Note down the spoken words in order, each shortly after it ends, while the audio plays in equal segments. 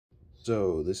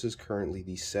So this is currently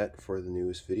the set for the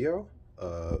newest video.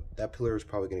 That pillar is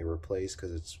probably going to get replaced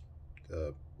because it's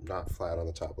not flat on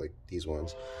the top like these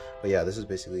ones. But yeah, this is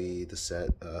basically the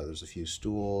set. There's a few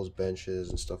stools,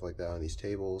 benches, and stuff like that on these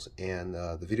tables. And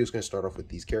the video is going to start off with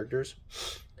these characters.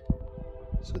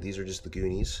 So these are just the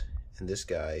Goonies. And this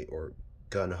guy, or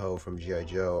Gun-Ho from G.I.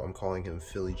 Joe, I'm calling him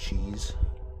Philly Cheese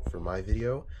for my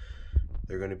video.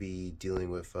 They're going to be dealing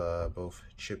with both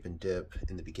Chip and Dip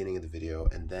in the beginning of the video,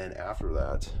 and then after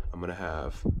that, I'm going to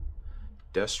have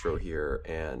Destro here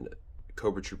and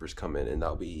Cobra Troopers come in, and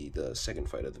that'll be the second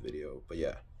fight of the video. But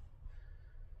yeah,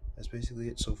 that's basically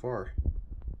it so far.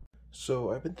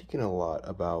 So I've been thinking a lot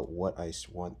about what I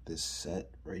want this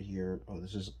set right here. Oh,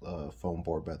 this is a foam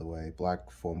board, by the way.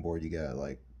 Black foam board you got at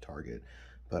like Target.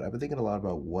 But I've been thinking a lot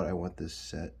about what I want this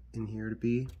set in here to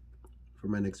be for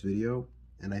my next video.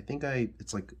 And I think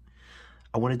it's like,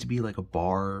 I want it to be like a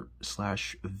bar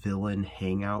slash villain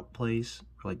hangout place,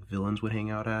 where like villains would hang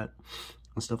out at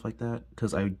and stuff like that.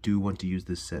 Because I do want to use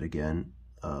this set again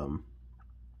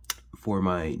for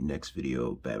my next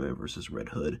video, Batman versus Red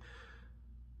Hood.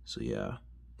 So yeah,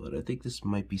 but I think this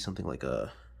might be something like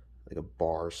a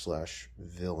bar slash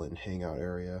villain hangout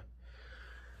area.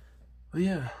 But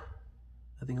yeah,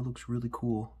 I think it looks really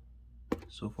cool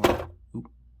so far.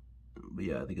 Oop. But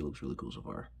yeah, I think it looks really cool so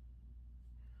far.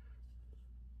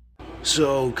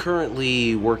 So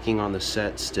currently working on the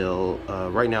set still.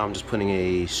 Right now I'm just putting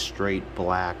a straight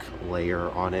black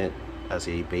layer on it as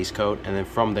a base coat, and then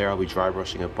from there I'll be dry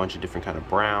brushing a bunch of different kind of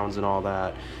browns and all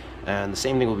that. And the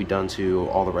same thing will be done to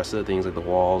all the rest of the things like the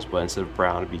walls, but instead of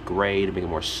brown it'd be gray to make it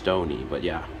more stony. But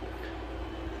yeah,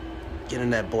 getting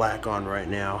that black on right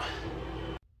now.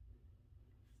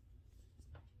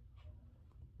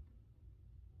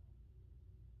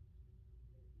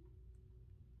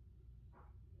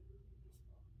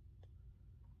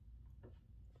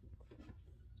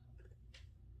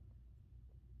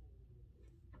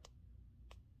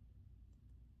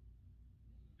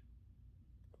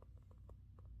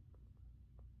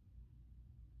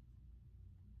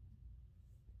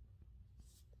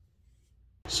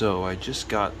 So I just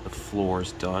got the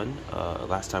floors done.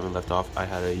 Last time I left off, I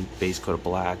had a base coat of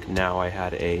black. Now I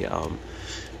had a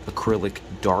acrylic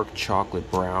dark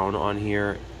chocolate brown on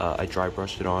here. I dry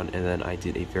brushed it on, and then I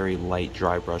did a very light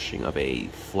dry brushing of a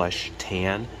flesh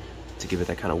tan to give it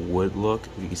that kind of wood look.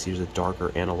 You can see there's a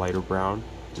darker and a lighter brown,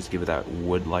 just to give it that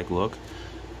wood-like look.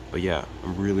 But yeah,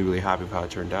 I'm really happy with how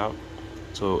it turned out.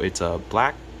 So it's a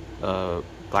black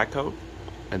coat,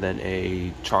 and then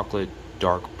a chocolate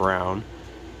dark brown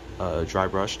dry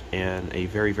brushed, and a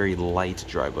very light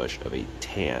dry brush of a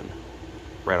tan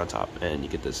right on top, and you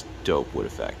get this dope wood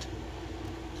effect.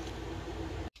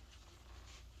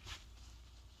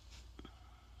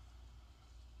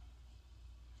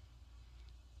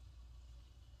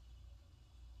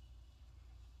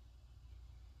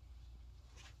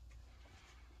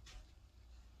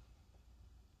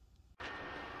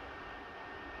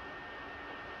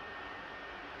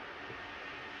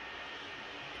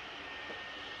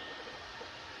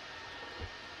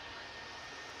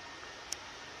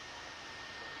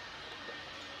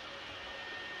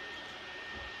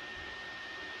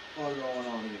 What's going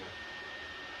on here?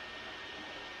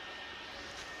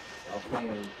 Y'all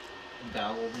playing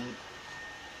Dabble me?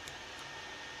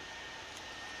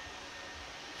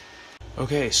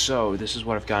 Okay, so this is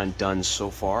what I've gotten done so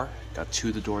far. Got two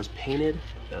of the doors painted.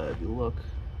 If you look,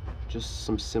 just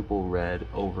some simple red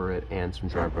over it and some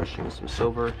dry brushing with some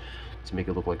silver to make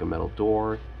it look like a metal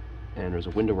door. And there's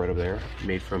a window right over there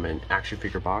made from an action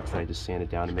figure box that I just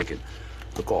sanded down to make it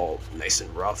look all nice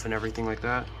and rough and everything like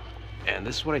that. And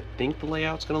this is what I think the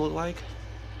layout's gonna look like.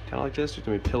 Kind of like this. There's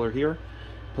gonna be a pillar here,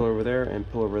 pillar over there,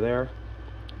 and pillar over there.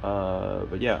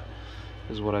 But yeah,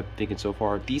 this is what I'm thinking so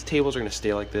far. These tables are gonna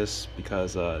stay like this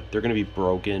because they're gonna be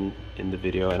broken in the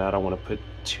video, and I don't want to put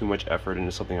too much effort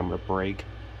into something I'm gonna break.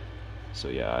 So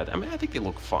yeah, I mean, I think they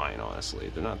look fine, honestly.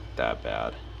 They're not that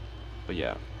bad. But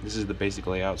yeah, this is the basic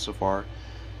layout so far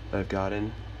that I've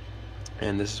gotten,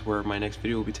 and this is where my next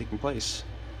video will be taking place.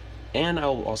 And I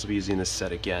will also be using this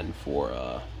set again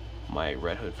for my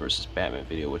Red Hood versus Batman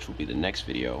video, which will be the next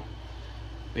video.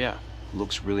 But yeah,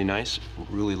 looks really nice.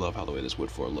 Really love how the way this wood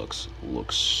floor looks.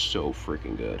 Looks so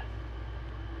freaking good.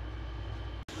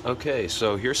 Okay,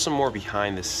 so here's some more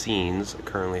behind the scenes. I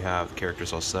currently have the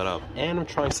characters all set up, and I'm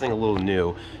trying something a little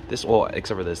new. This, well,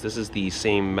 except for this is the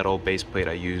same metal base plate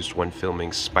I used when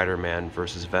filming Spider-Man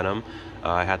versus Venom.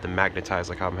 I had them magnetized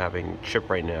like how I'm having Dip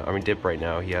right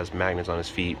now. He has magnets on his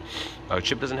feet.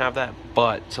 Chip doesn't have that,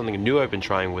 but something new I've been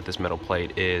trying with this metal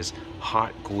plate is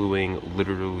hot gluing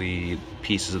literally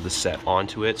pieces of the set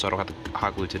onto it, so I don't have to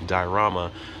hot glue to the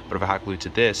diorama. But if I hot glue to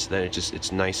this, then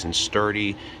it's nice and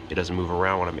sturdy. It doesn't move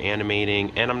around when I'm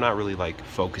animating, and I'm not really like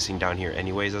focusing down here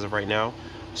anyways as of right now.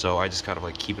 So I just kind of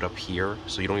like keep it up here,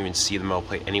 so you don't even see the metal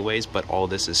plate anyways, but all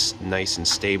this is nice and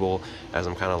stable as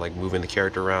I'm kind of like moving the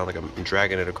character around, like I'm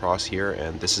dragging it across here,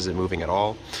 and this isn't moving at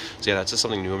all. So yeah, that's just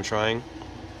something new I'm trying,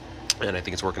 and I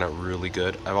think it's working out really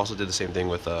good. I've also did the same thing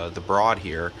with the Broad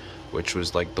here, which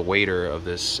was like the waiter of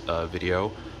this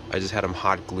video. I just had him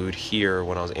hot glued here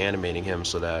when I was animating him,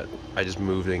 so that I just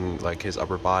moving like his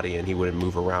upper body and he wouldn't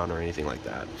move around or anything like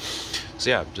that. So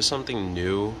yeah, just something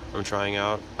new I'm trying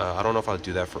out. I don't know if I'll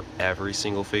do that for every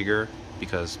single figure,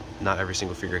 because not every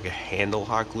single figure can handle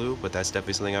hot glue, but that's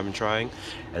definitely something I've been trying.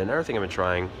 And another thing I've been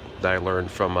trying that I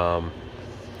learned from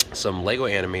some Lego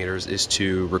animators is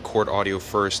to record audio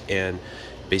first and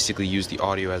basically use the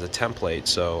audio as a template.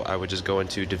 So I would just go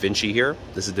into DaVinci here.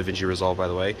 This is DaVinci Resolve, by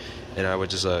the way, and I would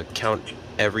just count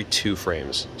every 2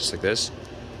 frames, just like this.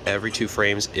 Every 2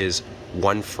 frames is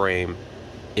 1 frame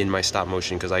in my stop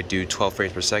motion, because I do 12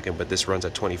 frames per second, but this runs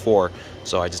at 24.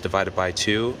 So I just divide it by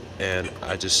 2, and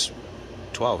I just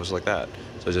 12, just like that.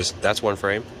 So just that's 1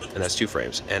 frame, and that's 2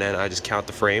 frames, and then I just count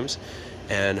the frames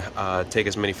and take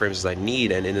as many frames as I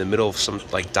need. And in the middle of some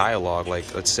like dialogue,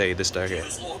 like let's say this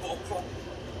dialogue,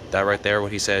 that right there,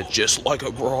 what he said, just like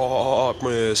I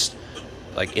promised.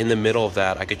 Like in the middle of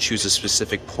that, I could choose a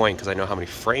specific point because I know how many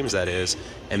frames that is,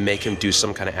 and make him do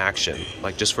some kind of action.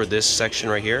 Like just for this section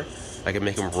right here, I can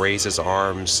make him raise his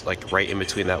arms like right in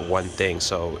between that one thing.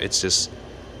 So it's just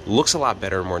looks a lot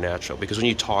better and more natural, because when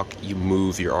you talk, you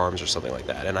move your arms or something like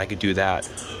that, and I could do that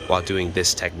while doing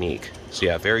this technique. So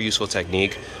yeah, very useful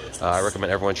technique. I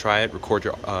recommend everyone try it. Record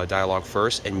your dialogue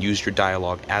first and use your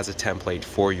dialogue as a template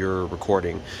for your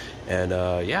recording. And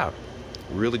yeah,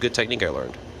 really good technique I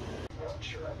learned.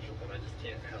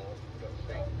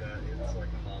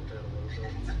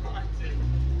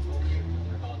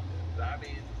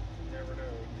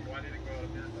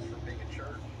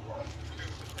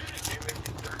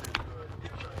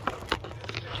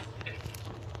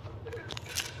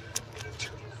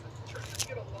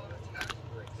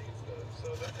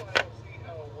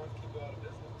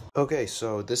 Okay,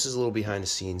 so this is a little behind the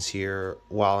scenes here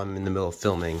while I'm in the middle of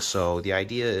filming. So the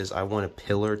idea is I want a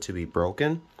pillar to be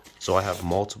broken. So I have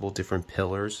multiple different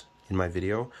pillars in my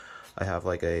video. I have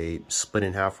like a split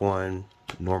in half one,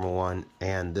 normal one,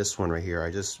 and this one right here. I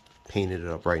just painted it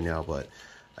up right now, but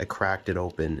I cracked it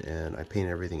open and I painted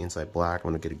everything inside black.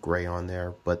 I'm gonna get a gray on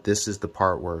there, but this is the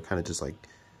part where it kind of just like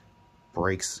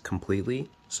breaks completely.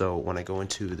 So when I go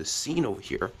into the scene over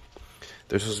here,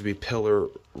 there's supposed to be a pillar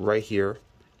right here.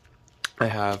 I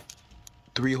have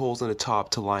 3 holes in the top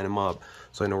to line them up,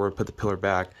 so I know where to put the pillar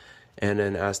back. And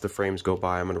then as the frames go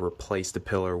by, I'm going to replace the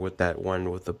pillar with that one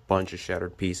with a bunch of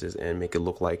shattered pieces and make it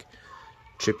look like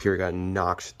Chip here got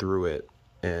knocked through it.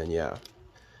 And yeah,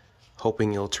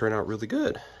 hoping it'll turn out really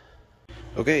good.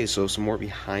 Okay, so some more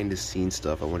behind the scenes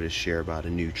stuff I wanted to share about a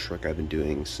new trick I've been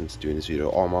doing since doing this video.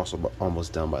 I'm also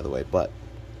almost done, by the way, but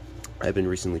I've been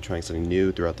recently trying something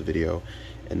new throughout the video,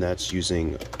 and that's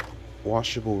using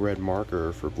washable red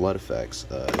marker for blood effects.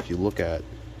 If you look at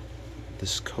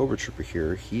this Cobra Trooper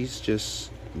here, he's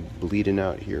just bleeding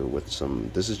out here with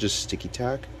some, this is just sticky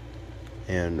tack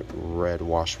and red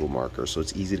washable marker, so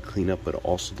it's easy to clean up, but it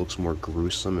also looks more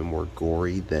gruesome and more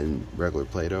gory than regular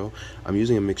Play-Doh. I'm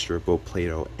using a mixture of both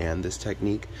Play-Doh and this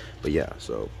technique, but yeah,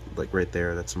 so like right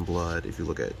there, that's some blood. If you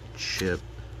look at Chip,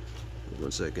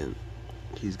 1 second,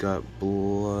 he's got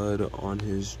blood on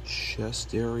his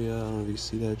chest area. I don't know if you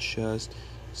see that chest.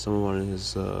 Some on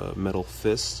his metal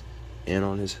fist and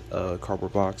on his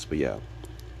cardboard box. But yeah,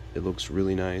 it looks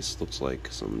really nice. Looks like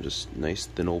some just nice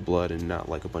thin old blood and not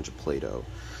like a bunch of Play-Doh.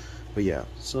 But yeah,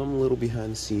 some little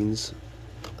behind the scenes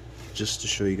just to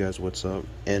show you guys what's up.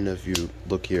 And if you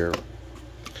look here,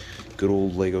 good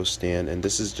old Lego stand. And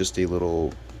this is just a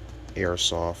little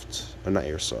airbrush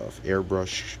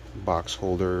box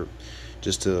holder,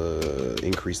 just to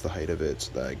increase the height of it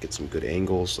so that I get some good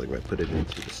angles. Like if I put it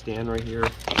into the stand right here,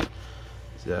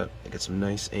 see that? I get some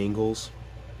nice angles.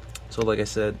 So like I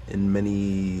said, in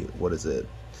many, what is it?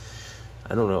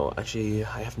 I don't know, actually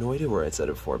I have no idea where I set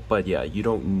it for, but yeah, you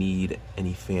don't need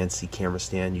any fancy camera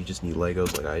stand, you just need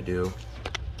Legos like I do.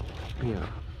 Yeah,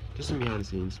 just some behind the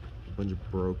scenes. A bunch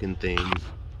of broken things.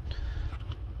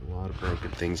 A lot of broken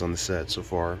things on the set so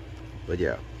far. But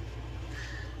yeah,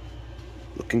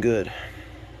 looking good.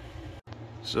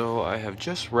 So I have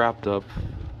just wrapped up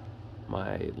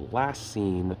my last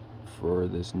scene for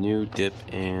this new dip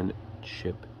and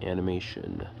chip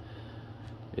animation.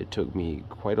 It took me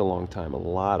quite a long time, a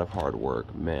lot of hard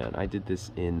work. Man, I did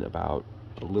this in about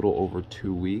a little over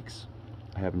 2 weeks.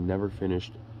 I have never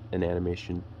finished an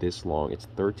animation this long. It's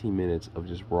 13 minutes of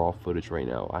just raw footage right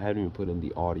now. I haven't even put in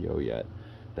the audio yet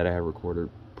that I had recorded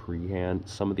pre-hand.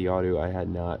 Some of the audio I had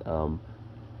not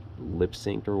lip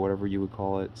synced, or whatever you would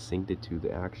call it, synced it to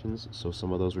the actions. So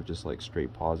some of those are just like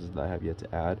straight pauses that I have yet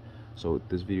to add. So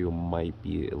this video might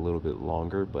be a little bit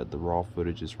longer, but the raw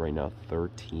footage is right now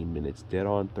 13 minutes, dead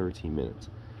on 13 minutes.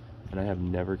 And I have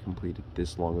never completed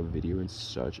this long of a video in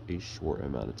such a short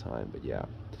amount of time. But yeah,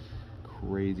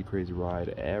 crazy ride.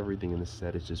 Everything in the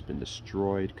set has just been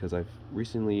destroyed because I've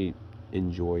recently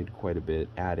enjoyed quite a bit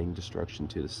adding destruction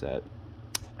to the set.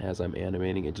 As I'm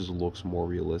animating, it just looks more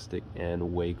realistic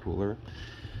and way cooler.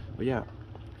 But yeah,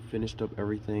 finished up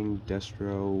everything.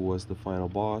 Destro was the final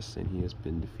boss and he has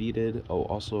been defeated. Oh,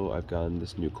 also I've gotten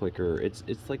this new clicker. It's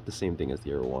like the same thing as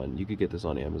the other one. You could get this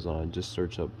on Amazon. Just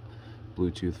search up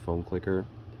Bluetooth foam clicker.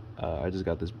 I just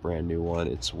got this brand new one.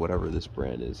 It's whatever this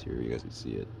brand is. Here, you guys can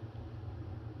see it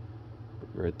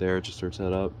right there. Just search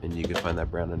that up and you can find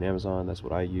that brand on Amazon. That's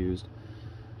what I used.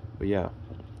 But yeah,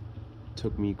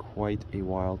 took me quite a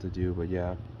while to do, but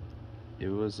yeah, it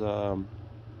was I'm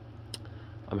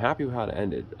happy with how it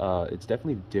ended. It's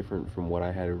definitely different from what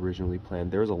I had originally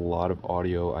planned. There's a lot of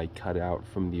audio I cut out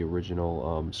from the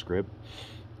original script.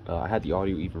 I had the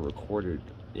audio even recorded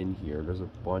in here. There's a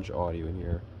bunch of audio in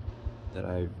here that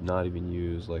I've not even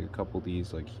used, like a couple of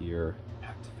these, like here.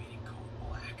 Activating code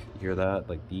black. You hear that?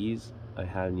 Like these I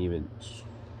hadn't even,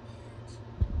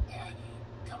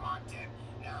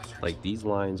 like these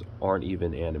lines aren't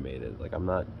even animated. Like I'm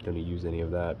not going to use any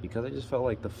of that because I just felt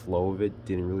like the flow of it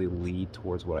didn't really lead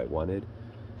towards what I wanted.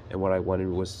 And what I wanted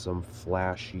was some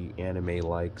flashy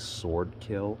anime-like sword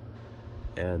kill,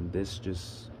 and this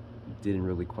just didn't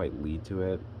really quite lead to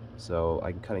it. So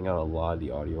I'm cutting out a lot of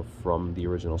the audio from the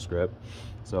original script,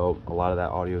 so a lot of that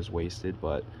audio is wasted,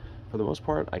 but for the most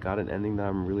part I got an ending that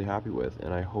I'm really happy with,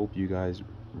 and I hope you guys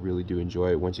really do enjoy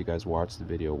it once you guys watch the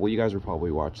video. Well, you guys will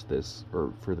probably watch this,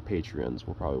 or for the Patreons,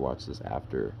 we'll probably watch this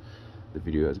after the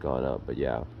video has gone up. But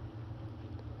yeah,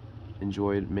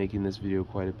 enjoyed making this video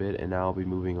quite a bit, and now I'll be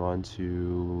moving on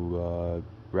to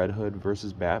Red Hood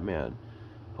versus Batman.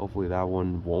 Hopefully that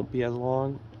one won't be as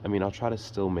long. I mean, I'll try to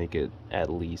still make it at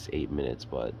least 8 minutes,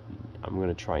 but I'm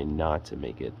gonna try not to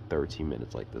make it 13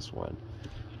 minutes like this one.